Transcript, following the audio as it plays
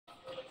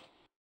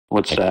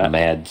What's like that?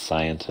 Mad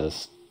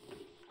scientist.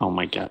 Oh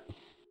my god.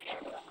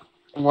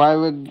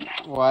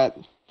 What?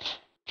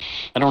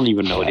 I don't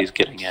even know what he's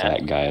getting at.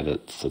 Fat guy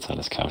that sits on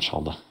his couch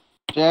all day.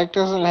 Jack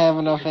doesn't have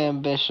enough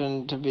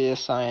ambition to be a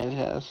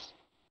scientist.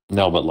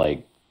 No, but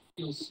like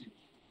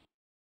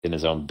in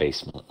his own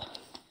basement.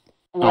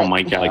 Oh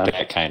my god. Like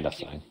that kind of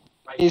thing.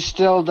 He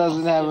still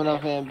doesn't have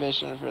enough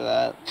ambition for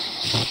that.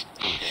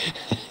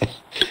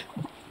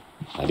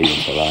 Not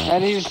even for that.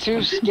 And he's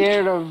too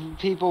scared of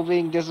people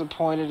being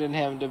disappointed in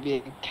him to be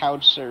a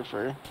couch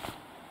surfer.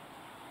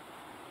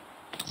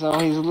 So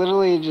he's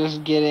literally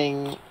just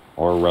getting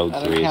Or Road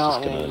an 3 is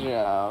accounting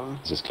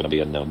job. just gonna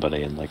be a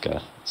nobody in like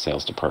a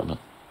sales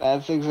department.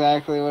 That's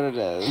exactly what it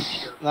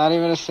is. Not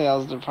even a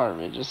sales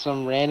department, just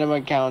some random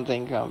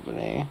accounting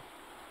company.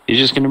 He's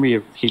just gonna be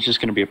a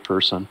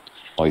person.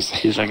 Well,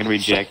 He's not gonna be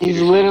Jack.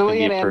 He's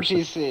literally an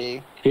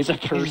NPC. He's a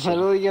person. He's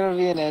literally gonna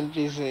be an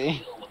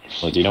NPC.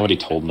 Well, do you know what he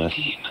told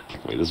me?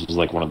 Wait, this was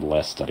like one of the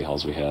last study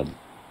halls we had,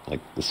 like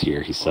this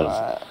year. He says,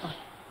 What?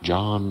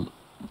 John,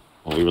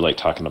 well, we were like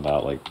talking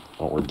about like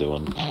what we're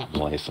doing in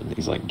life, and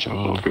he's like,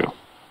 John,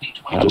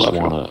 I just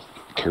want to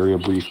carry a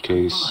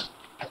briefcase.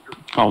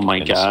 Oh my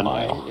and god.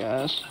 smile. Oh my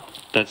gosh.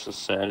 That's the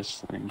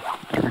saddest thing.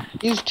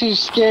 He's too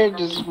scared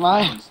to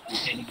smile.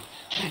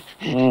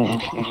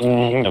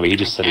 No, but he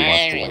just said he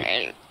wants to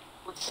like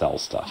sell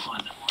stuff.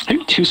 Are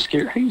you too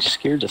scared? Are you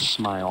scared to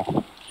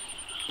smile?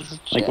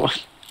 Like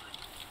what?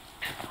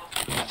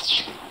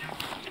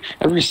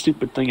 Every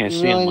stupid thing I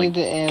see, really I'm like need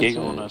to answer.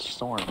 giggle in a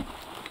storm.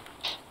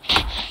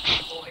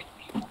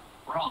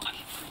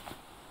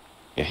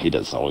 Yeah, he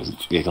does always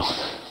giggle.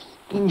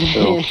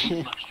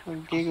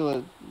 Giggle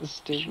at the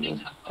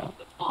stupid.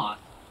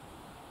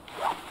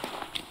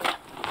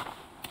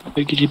 No,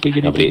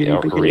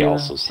 but he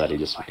also said he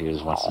just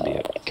wants to be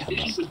a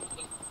chemist.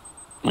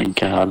 My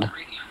god.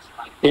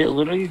 It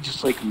literally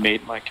just like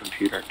made my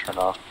computer turn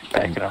off,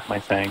 backing up my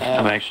thing.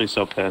 I'm actually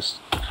so pissed.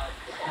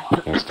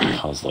 It's gonna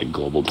cause like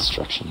global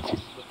destruction if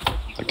you're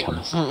a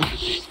chemist.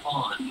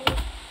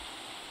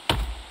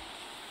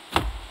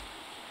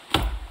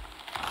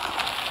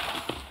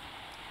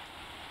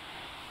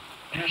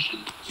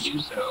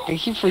 I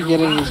keep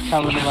forgetting he's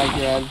coming to my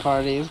grad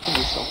party. It's gonna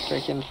be so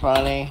freaking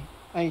funny.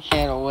 I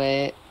can't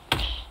wait.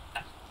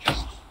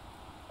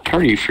 How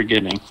are you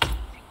forgetting?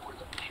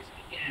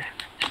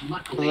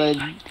 Because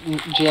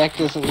Jack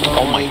doesn't know.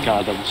 Oh my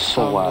god, that was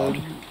so loud.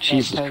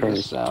 Jesus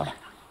Christ. Stuff.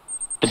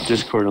 The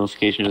Discord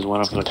notification just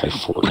went off. It's like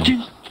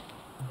Fortnite.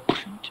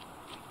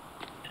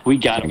 We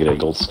gotta get a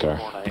gold scar.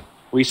 Fortnite.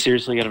 We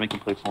seriously gotta make him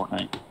play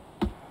Fortnite.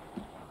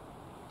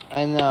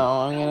 I know,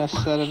 I'm gonna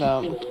set it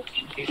up. You're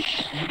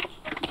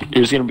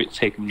just gonna be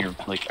taking your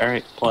like,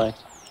 alright, play.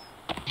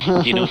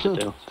 You know what to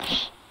do.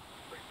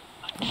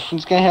 I'm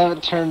just gonna have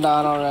it turned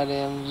on already.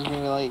 I'm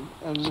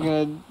just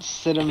gonna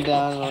sit him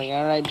down and like,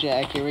 alright,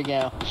 Jack, here we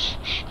go.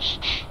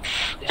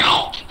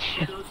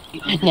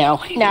 No,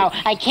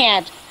 I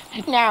can't.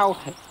 No.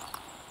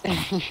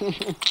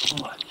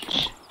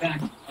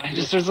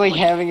 Just starts like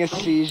having a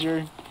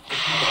seizure.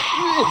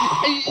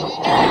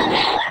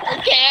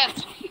 I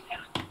can't.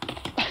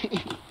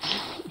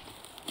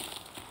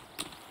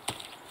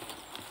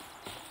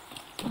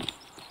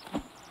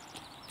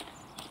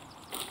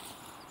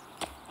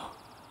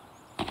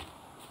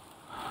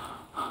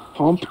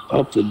 Pump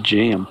up the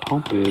jam.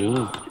 Pump it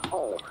up.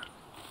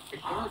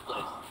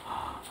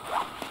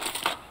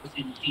 Was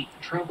in deep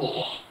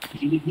trouble.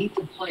 He would need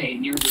to play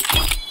near the.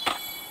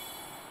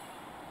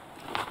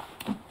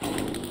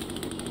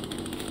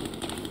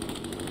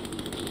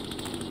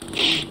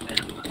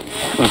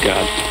 Oh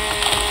god.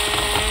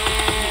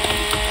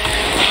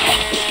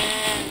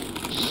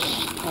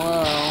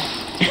 Wow.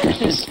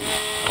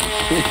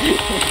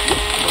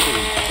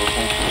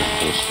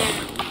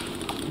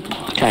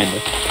 Kinda.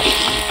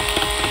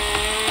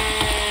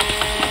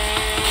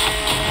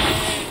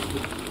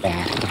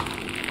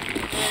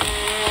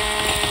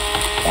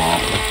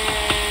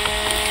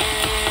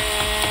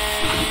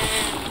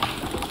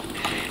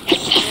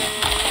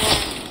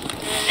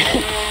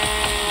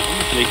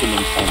 Making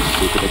them sound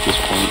stupid at this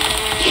point.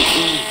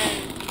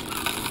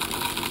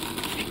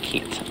 I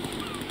can't.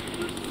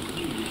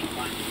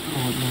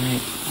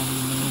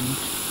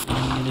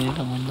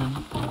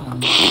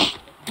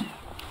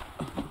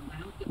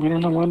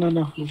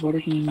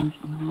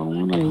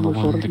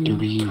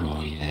 Victory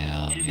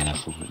Royale, yeah,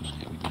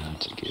 Fortnite, we got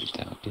to get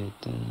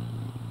down.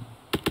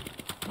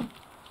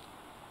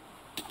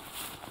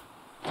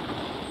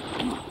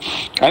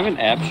 I have an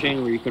app,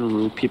 Shane, where you can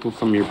remove people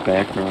from your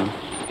background.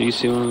 Did you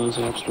see one of those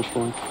apps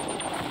before?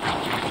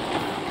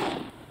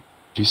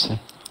 What'd you say?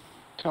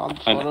 Called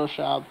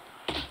Photoshop.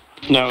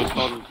 No, it's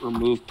called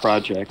Remove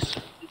Projects.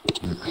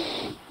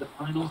 The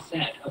final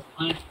set of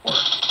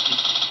platforms.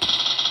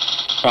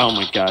 Oh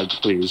my god,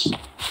 please.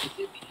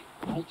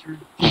 Altered.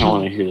 I don't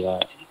want to hear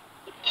that.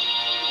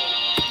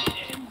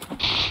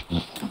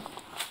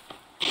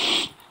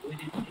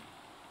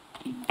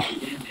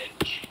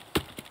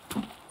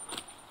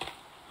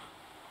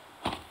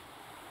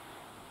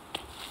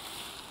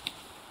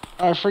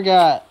 I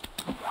forgot.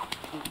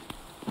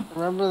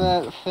 Remember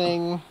that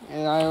thing in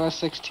iOS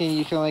 16?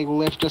 You can like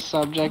lift a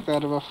subject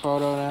out of a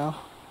photo now.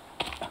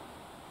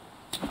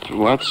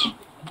 What?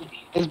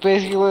 It's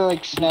basically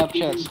like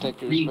Snapchat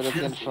stickers, but it's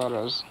in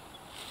photos.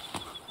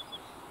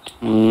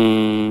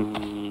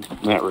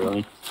 Not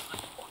really.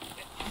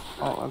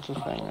 Oh, that's a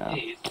thing now.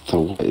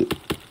 The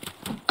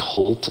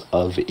Cult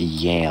of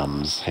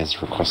Yams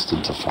has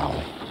requested to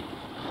follow.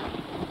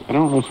 I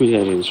don't know who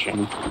that is,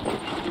 John.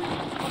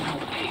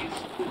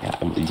 Yeah,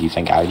 do you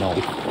think I know?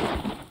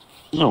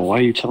 No, why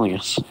are you telling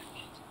us?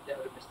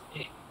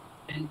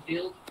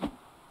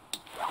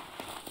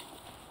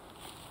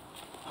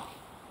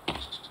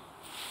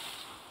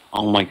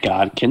 Oh my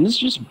god, can this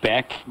just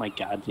back my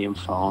goddamn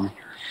phone?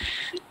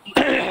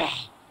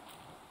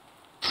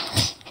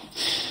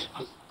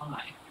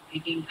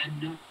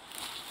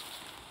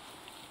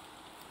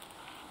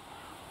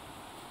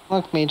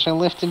 Look, Meech, I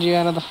lifted you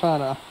out of the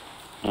photo.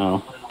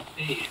 Oh.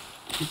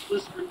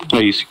 Oh,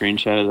 you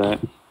screenshotted that?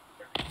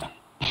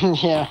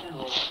 Yeah.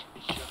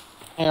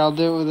 Here, I'll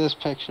do it with this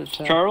picture,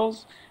 too.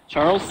 Charles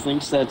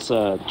thinks that's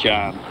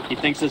John. He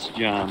thinks it's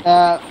John.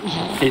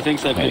 He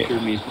thinks that picture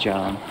means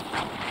John.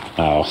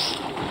 Oh.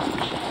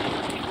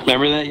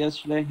 Remember that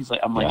yesterday? He's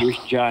like, I'm like, here's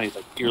John. He's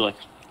like, you're like.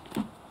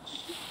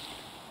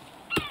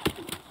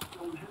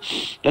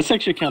 That's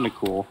actually kind of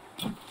cool.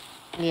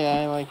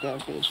 Yeah, I like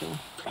that picture.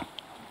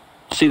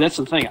 See, that's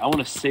the thing. I want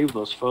to save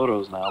those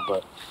photos now,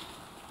 but...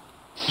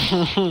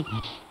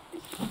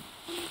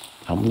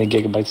 How many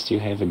gigabytes do you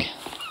have again?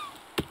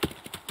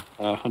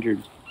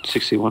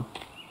 161.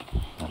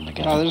 Oh my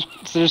god. Oh,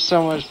 there's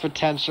so much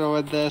potential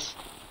with this.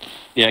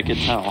 Yeah, I can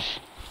tell.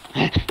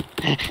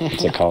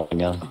 What's it called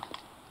again?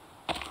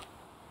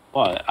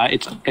 What?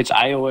 It's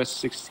iOS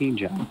 16,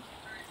 John.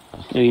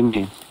 What do you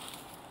mean?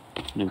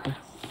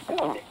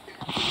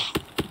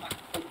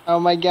 Oh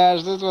my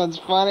gosh, this one's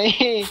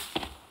funny.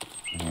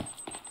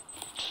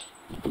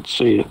 Let's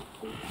see it.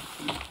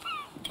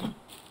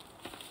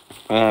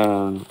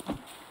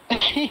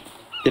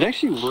 It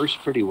actually works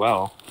pretty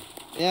well.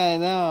 Yeah, I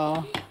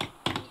know.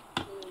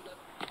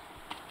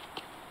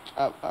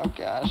 Oh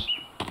gosh.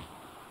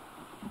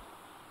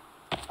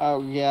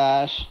 Oh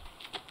gosh.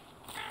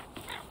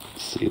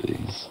 Let's see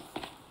these.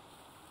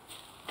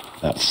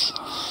 That's...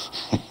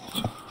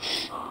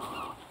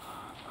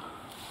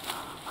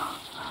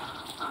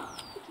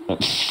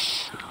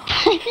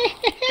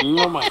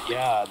 Oh my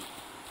god.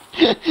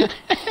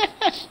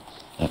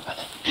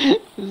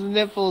 His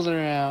nipples are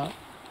out.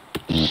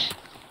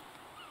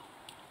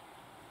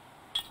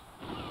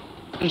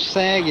 They're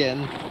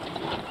sagging.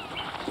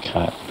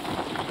 Cut.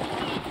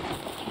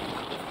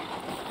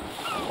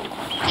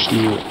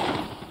 Cute.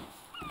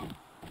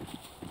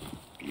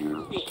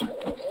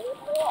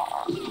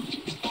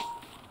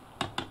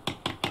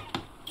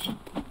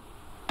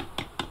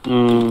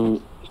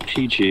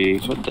 PG.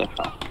 What the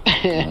hell?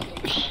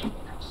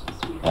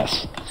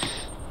 Yes.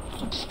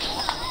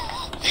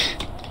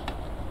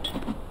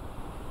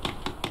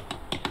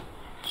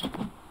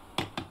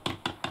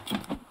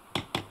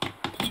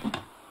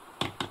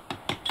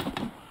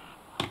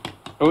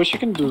 I wish I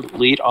can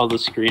delete all the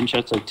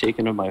screenshots I've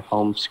taken of my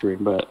home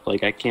screen, but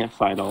like I can't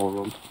find all of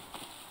them.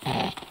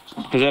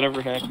 Has that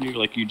ever happened to you?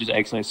 Like you just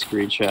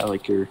accidentally screenshot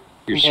like your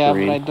screen? Yeah,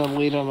 but I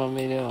delete them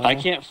immediately. I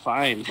can't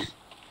find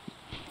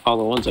all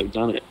the ones I've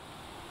done it.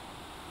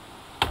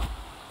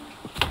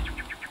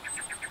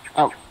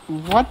 Oh,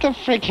 what the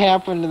frick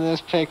happened to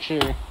this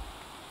picture?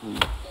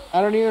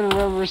 I don't even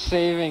remember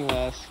saving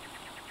this.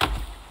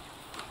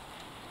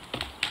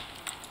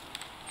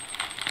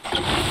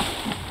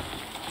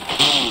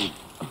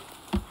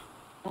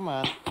 Come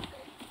on.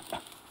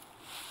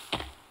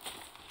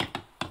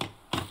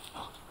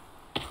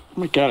 Oh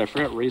my god, I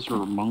forgot Razor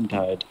Ramon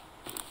died.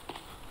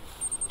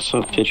 I saw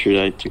a picture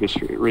that I took a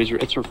screen. Razor,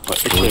 it's a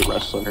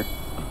wrestler.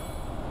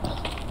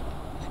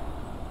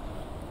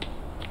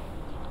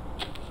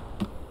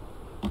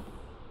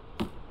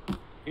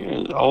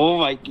 Yeah, oh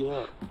my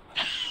god.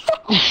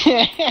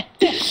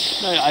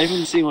 I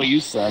haven't seen what you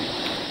said.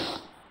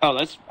 Oh,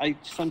 I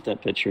sent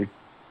that picture.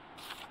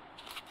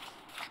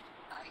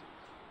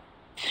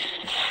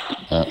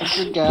 I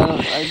forgot.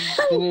 I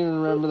didn't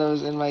even remember that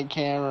was in my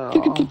camera.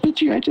 Look at the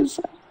picture I just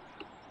sent.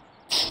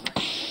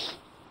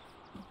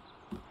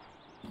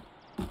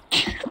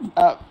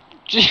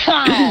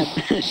 John!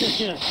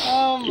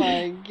 Oh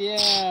my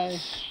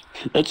gosh.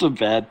 That's a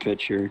bad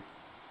picture.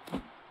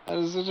 That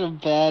was such a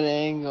bad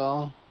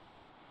angle.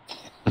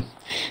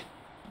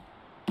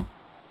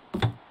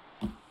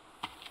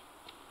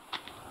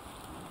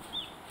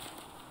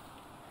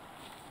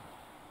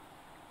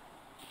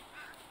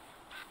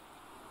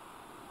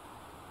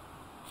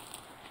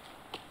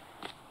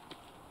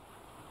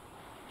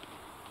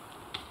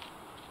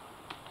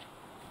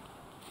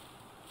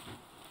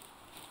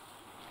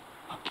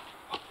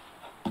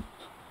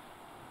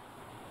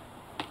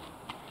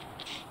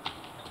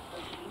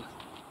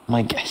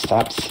 My guy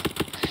stops.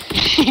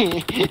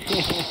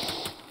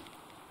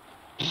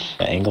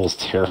 The angle's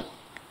terrible.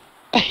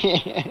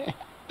 When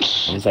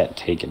was that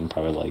taken?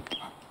 Probably like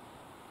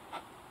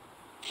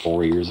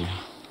 4 years ago.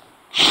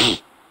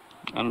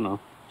 I don't know.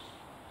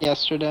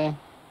 Yesterday.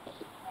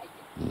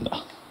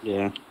 No.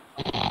 Yeah.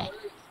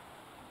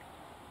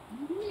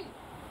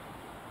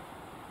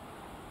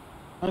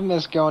 I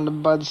miss going to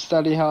Bud's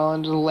study hall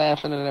and just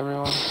laughing at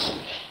everyone.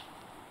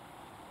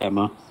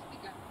 Emma.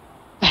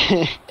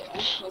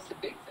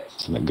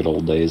 It's in the good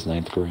old days,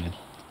 9th grade.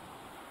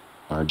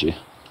 Margie.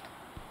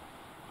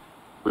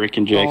 Rick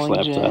and Jack's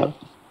Bowling laptop.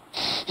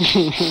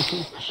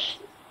 Jack.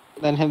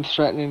 Then him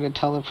threatening to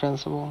tell the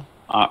principal.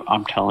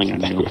 I'm telling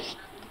you.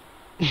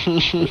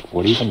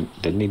 What even?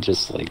 Didn't he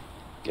just like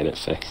get it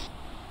fixed?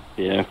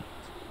 Yeah.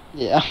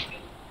 Yeah.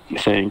 I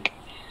think.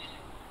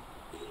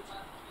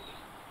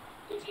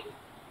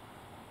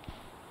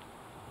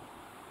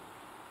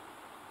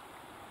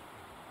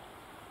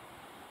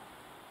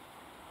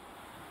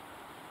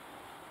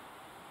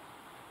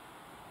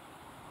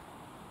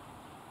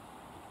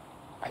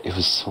 It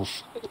was so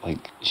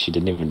like she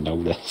didn't even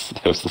notice.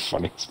 That was the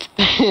funniest.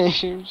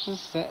 She was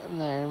just sitting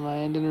there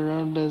minding her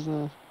own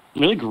business.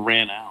 We like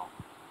ran out.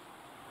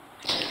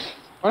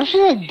 What if she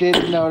like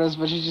did notice,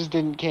 but she just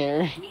didn't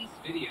care? These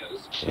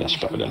videos Yeah, she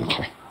probably didn't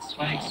care.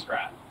 swag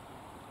strap.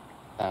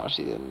 No,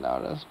 she didn't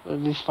notice. But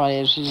it'd be funny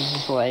if she was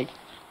just like,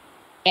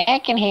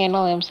 Jack can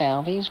handle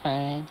himself, he's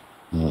fine.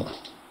 Mm.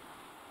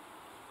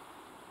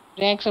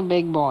 Jack's a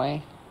big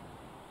boy.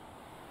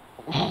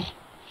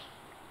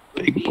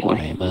 Big boy.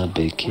 I'm a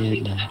big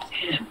kid now.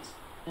 Attempts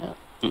Yeah.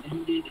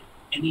 ended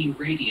any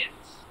radiance.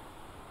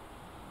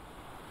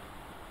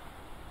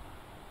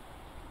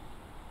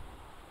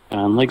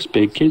 John likes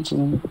big kids.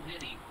 Many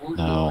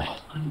No.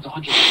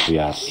 undaunted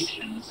Yes.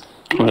 situations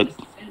What?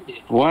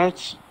 descended What?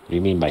 What do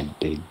you mean by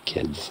big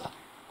kids?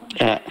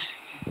 made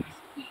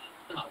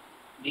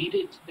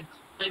it to the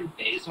climb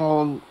phase.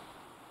 Well,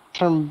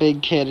 term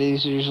big kid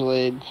is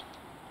usually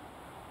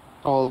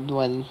old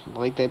when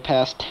like they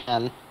pass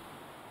 10.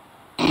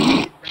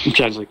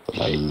 John's like,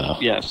 No.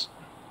 yes.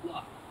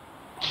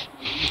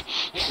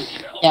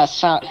 Yes,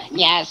 so,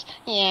 yes,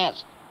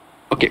 yes.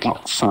 Okay,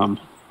 well, some.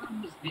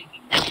 Was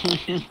making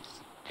attempts.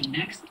 The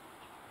next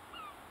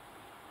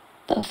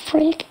The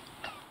freak.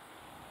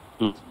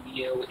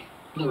 Neo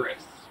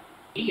Ignorus.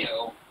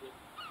 Neo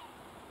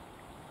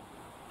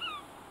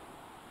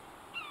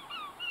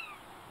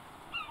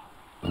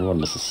Remember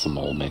when Mrs.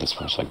 Simone made us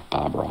watch like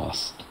Bob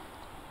Ross?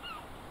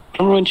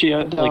 Remember when she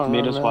don't like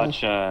made us remember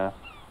watch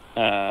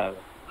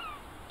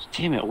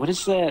damn it, what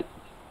is that?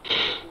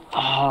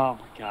 Oh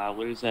my god,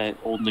 what is that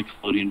old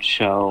Nickelodeon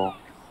show?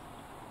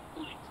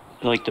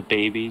 Like the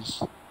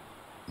babies?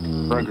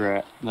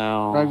 Rugrat.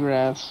 No.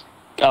 Rugrats.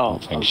 I Oh,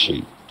 don't think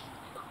she.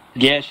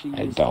 yeah, she.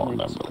 I used don't to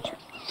make us remember watch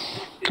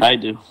it. I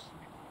do.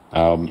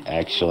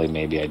 Actually,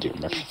 maybe I do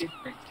remember.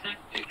 different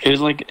tactics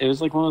It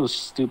was like one of those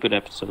stupid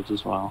episodes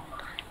as well.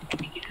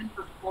 began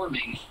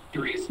performing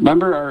serious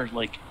Remember our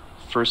like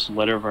first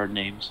letter of our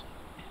names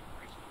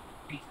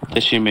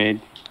that she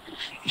made?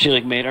 She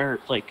like made our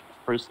like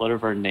first letter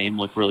of our name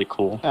look really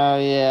cool. Oh,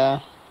 yeah.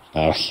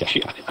 Oh She,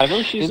 yeah. I feel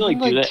like she used to like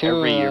Didn't, do like, that two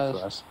every of year us-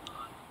 for us.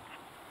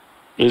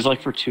 It was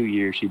like for 2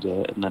 years she did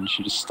it, and then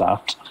she just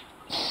stopped.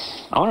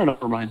 I want to know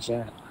where mine's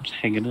at. I'm just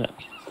hanging it.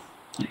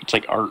 It's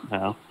like art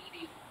now.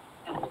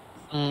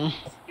 Mm.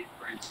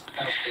 difference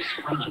of this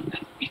run.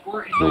 Before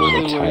We're Probably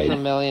gonna worth tie.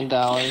 $1 million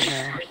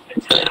now.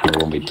 We're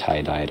gonna be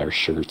tie-dyed our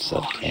shirts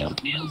at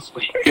camp. nail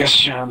swing. Yes,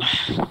 John.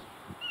 You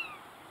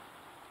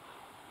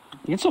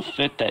can still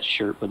fit that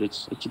shirt, but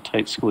it's a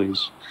tight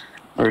squeeze,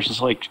 or it's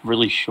just like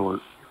really short.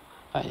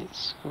 Tight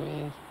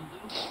squeeze.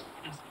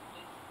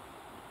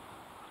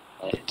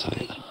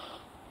 Tight.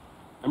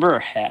 Remember our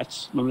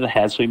hats? Remember the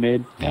hats we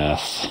made?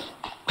 Yes.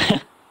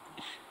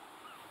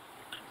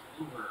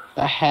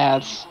 The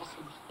hats.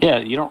 Yeah,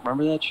 you don't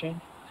remember that shit?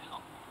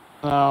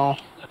 No.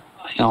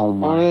 Oh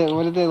my!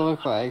 What did they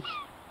look like?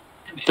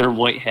 They're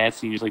white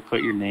hats, and you just like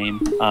put your name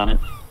on it.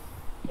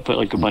 Put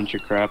like a bunch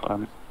of crap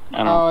on it. I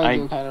don't. Oh, I I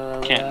do kind of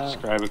remember can't that.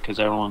 describe it because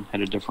everyone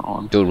had a different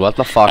one. Dude, what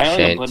the fuck, I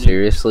only have Shane? a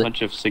Seriously?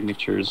 bunch of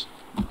signatures.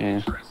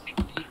 Yeah,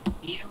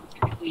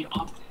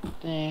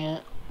 Dang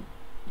it.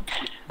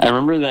 I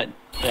remember that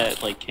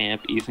like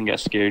camp. Ethan got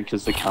scared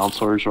because the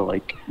counselors were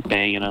like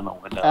banging on the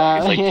window.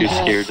 He's like too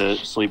yeah. scared to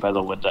sleep by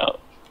the window.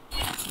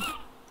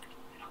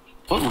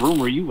 What room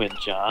were you in,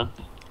 John?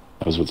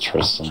 I was with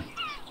Tristan.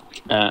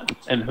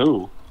 And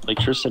who? Like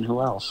Tristan?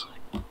 Who else?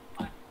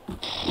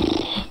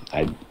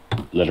 I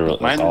literally.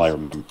 Mine That's all I is-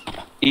 remember.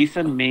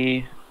 Ethan,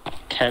 me,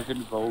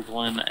 Kevin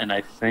Vogelin, and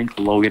I think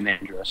Logan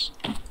Andrus.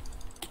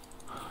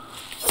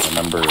 I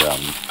remember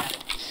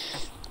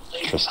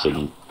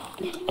Tristan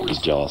was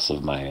jealous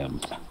of my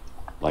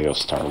Lego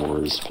Star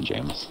Wars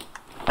pajamas.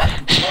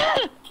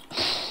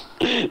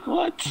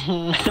 What?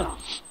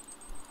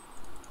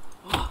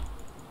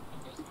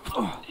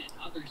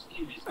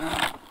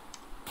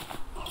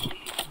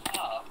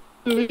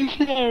 The only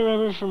thing I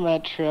remember from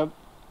that trip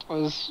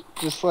was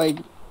just like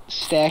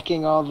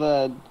stacking all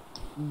the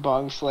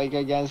bunks like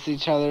against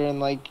each other and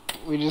like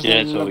we just Yeah,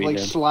 that's ended what up we like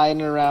did.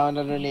 sliding around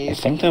I underneath.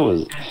 think that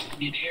was. I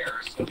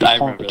Call it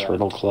remember the that.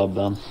 Turtle Club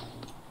then.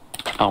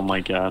 Oh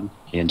my god.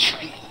 Me and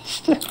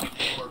Tristan.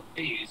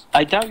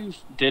 I doubt you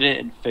did it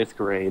in 5th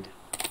grade.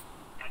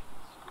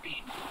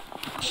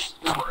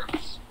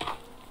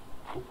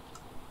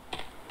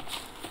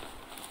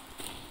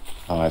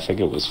 Oh, I think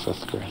it was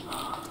 5th grade.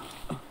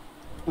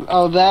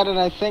 Oh, that, and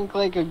I think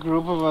like a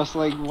group of us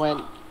like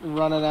went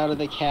running out of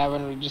the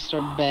cabin. We just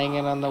started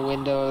banging on the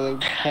window of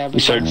the cabin You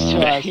started next to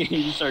us. banging.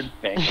 You started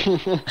banging.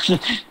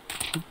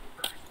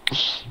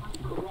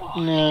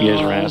 No, You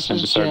guys were it's asking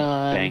to just start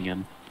John.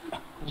 banging.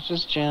 It's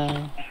just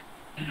John.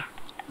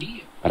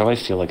 Why do I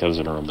feel like I was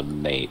in a room with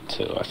Nate,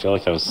 too? I feel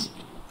like I was...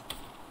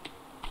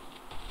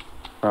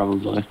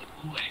 Probably.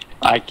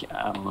 I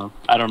don't know.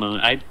 I don't know.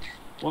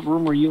 What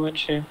room were you in,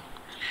 Shane?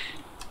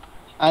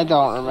 I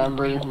don't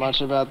remember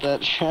much about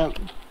that trip.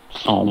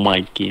 Oh,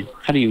 Mikey.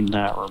 How do you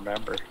not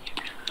remember?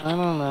 I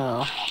don't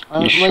know. You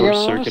I remember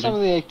short-circuiting? some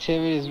of the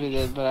activities we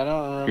did, but I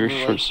don't remember You're like,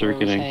 who I was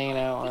short-circuiting. hanging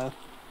out with.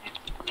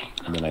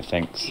 And then I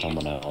think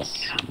someone else.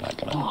 I'm not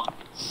gonna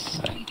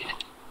say.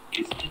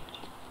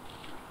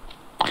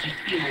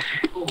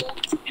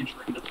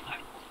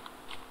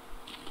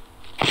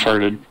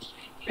 Farted.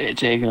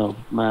 Take off,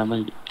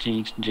 Mama.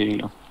 Jinx,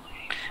 jail.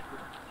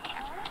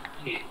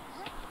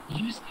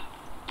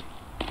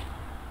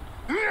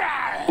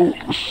 Oh,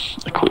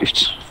 I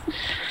quit.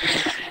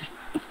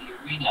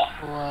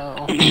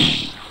 Wow.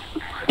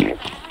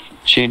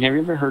 Shane, have you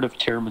ever heard of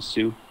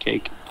tiramisu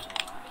cake?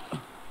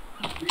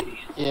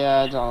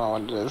 Yeah, I don't know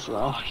what it is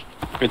though.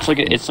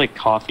 It's like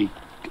coffee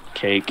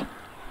cake.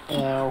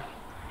 Ew.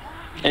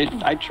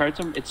 I tried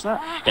some. It's not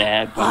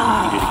bad, but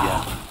I eat it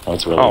again. Oh,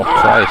 it's really... Oh,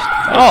 Christ.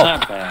 It's Oh!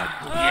 not bad.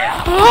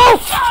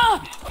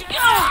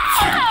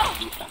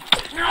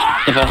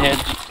 If I had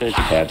to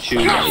That's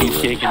choose really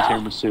cheesecake and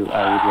tiramisu,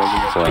 I would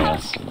rather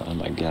France. Oh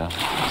my god.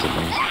 It's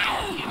amazing.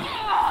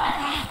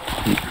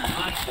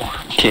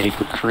 cake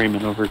with cream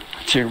and over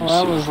tiramisu.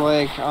 Well, that was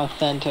like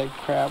authentic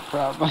crap,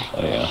 probably.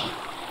 Oh yeah.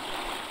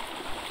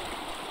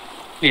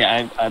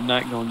 Yeah, I'm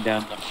not going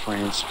down to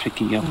France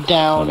picking up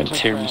Down Well, to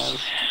tiramisu.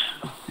 France.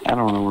 I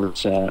don't know where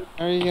it's at.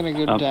 How are you gonna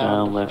go Up, down?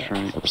 down, to left,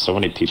 France? right. There were so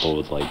many people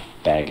with like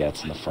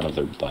baguettes in the front of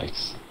their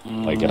bikes,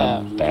 like in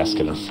a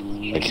basket of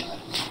like.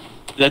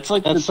 That's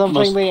like That's the something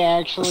most they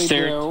actually do.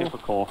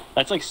 stereotypical.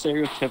 That's like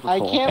stereotypical. I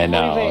can't I believe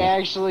know. they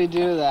actually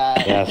do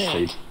that. Yes,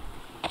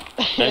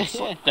 they.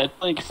 That's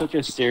like such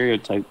a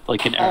stereotype,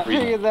 like in I every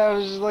figured that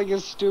was just like a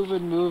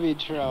stupid movie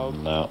trope.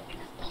 No.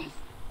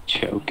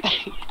 joke.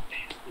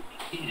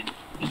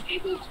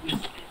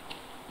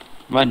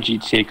 I'm on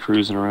GTA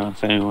cruising around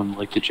if anyone would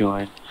like to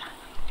join.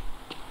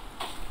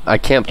 I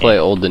can't play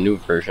old the new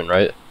version,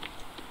 right?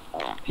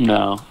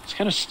 No, it's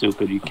kind of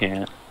stupid. You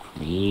can't.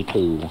 Me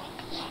too.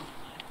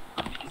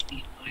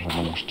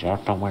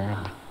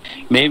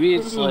 Maybe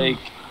it's like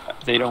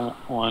they don't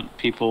want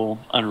people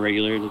on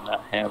regular to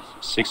not have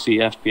 60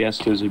 FPS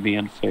because it'd be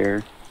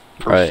unfair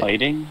for Right.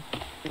 fighting.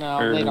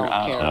 No, they don't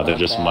care. No, they're about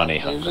just that. money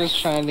They're hungry. just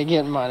trying to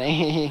get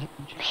money.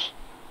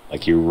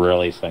 Like you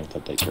really think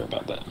that they care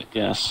about that?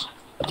 Yes.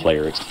 The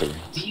player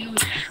experience.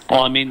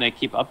 Well, I mean, they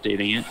keep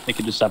updating it. They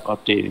could just stop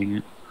updating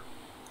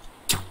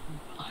it.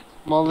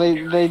 Well,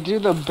 they do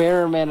the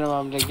bare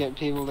minimum to get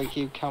people to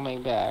keep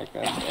coming back.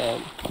 That's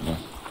it.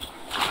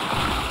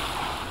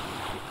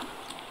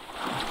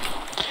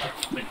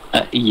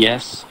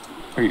 Yes.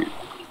 Or,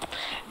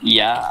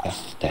 yeah.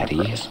 Yes, daddy.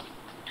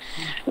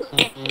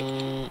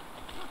 Mm,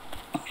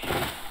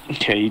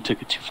 Okay, you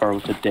took it too far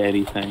with the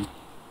daddy thing.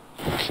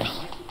 Okay.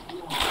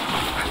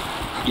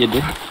 You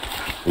did.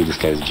 Ooh, this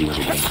guy's jeans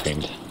are getting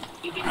creamed.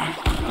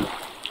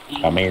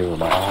 Come here,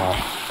 bro.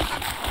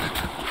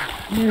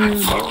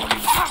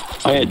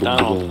 Oh yeah,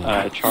 Donald.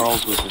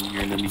 Charles was in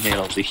here, and then he had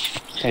all these.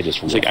 I just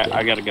He's like,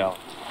 I gotta go.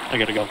 I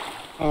gotta go.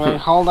 I'm like,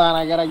 hold on,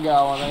 I gotta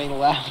go, and then he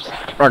left.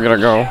 I gotta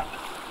go.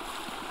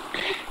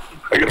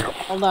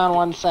 Hold on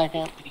 1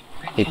 second.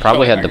 He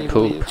probably had to He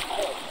poop. leaves.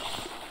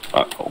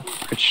 Uh-oh,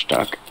 it's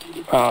stuck.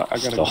 I gotta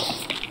still, go.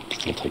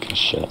 still taking a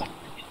shit.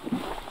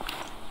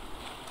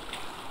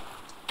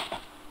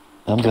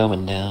 I'm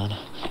going down.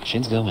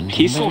 Shane's going down.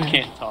 He still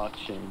can't talk,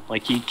 Shane.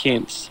 Like, he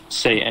can't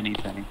say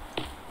anything.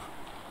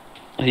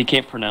 He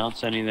can't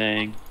pronounce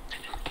anything.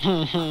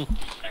 He's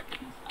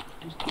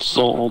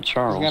So old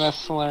Charles. gonna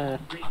slur.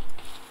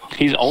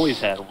 He's always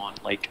had one.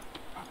 Like,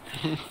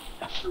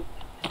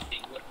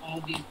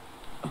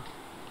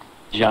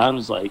 John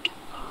was like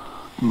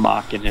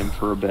mocking him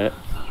for a bit.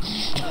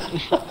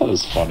 That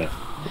was funny.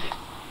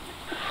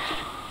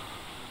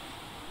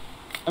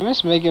 I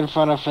miss making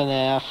fun of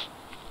FNAF.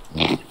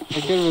 Like,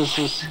 it was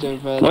so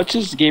stupid. What's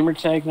his gamer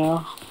tag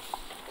now?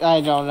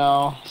 I don't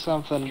know.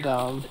 Something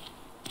dumb.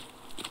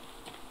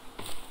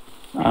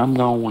 I'm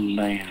going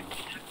down.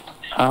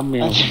 I'm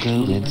in.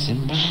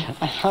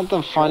 I thought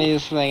the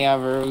funniest thing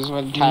ever was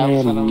when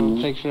Kyle sent him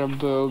a picture of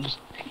boobs.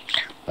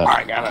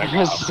 I gotta It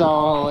was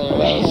so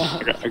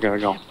hilarious. I gotta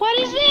go. What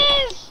is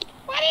this?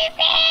 What is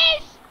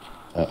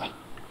this?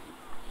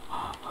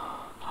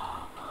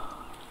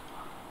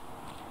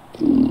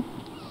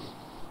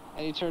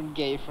 And he turned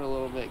gay for a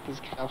little bit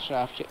because Kyle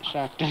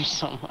shocked him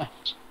so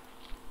much.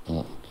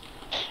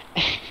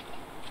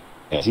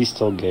 Is he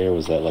still gay, or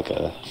was that like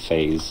a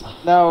phase?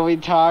 No, we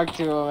talked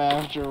to him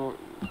after,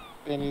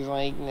 and he's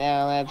like,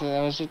 no, that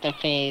was just a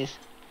phase.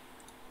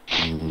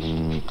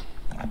 Mm,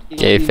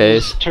 Gay He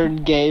phase? just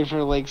turned gay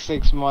for like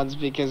 6 months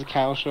because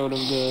Kyle showed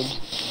him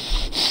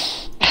boobs.